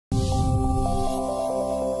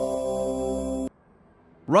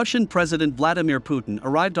Russian President Vladimir Putin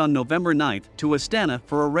arrived on November 9 to Astana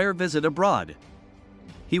for a rare visit abroad.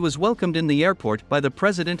 He was welcomed in the airport by the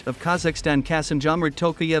President of Kazakhstan Kassym-Jomart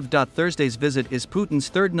Tokayev. Thursday's visit is Putin's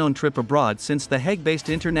third known trip abroad since the Hague-based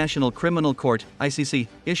International Criminal Court (ICC)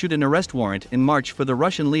 issued an arrest warrant in March for the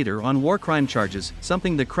Russian leader on war crime charges,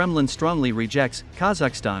 something the Kremlin strongly rejects.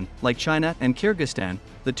 Kazakhstan, like China and Kyrgyzstan,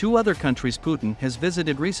 the two other countries Putin has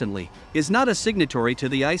visited recently, is not a signatory to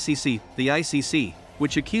the ICC. The ICC,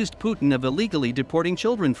 which accused Putin of illegally deporting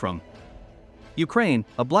children from Ukraine,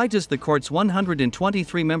 obliges the court's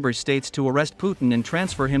 123 member states to arrest Putin and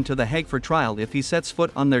transfer him to The Hague for trial if he sets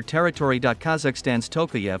foot on their territory. Kazakhstan's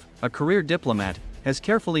Tokayev, a career diplomat, has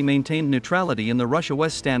carefully maintained neutrality in the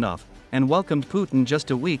Russia-West standoff, and welcomed Putin just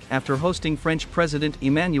a week after hosting French President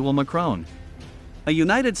Emmanuel Macron. A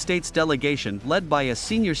United States delegation led by a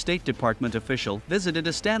senior State Department official visited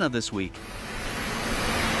Astana this week.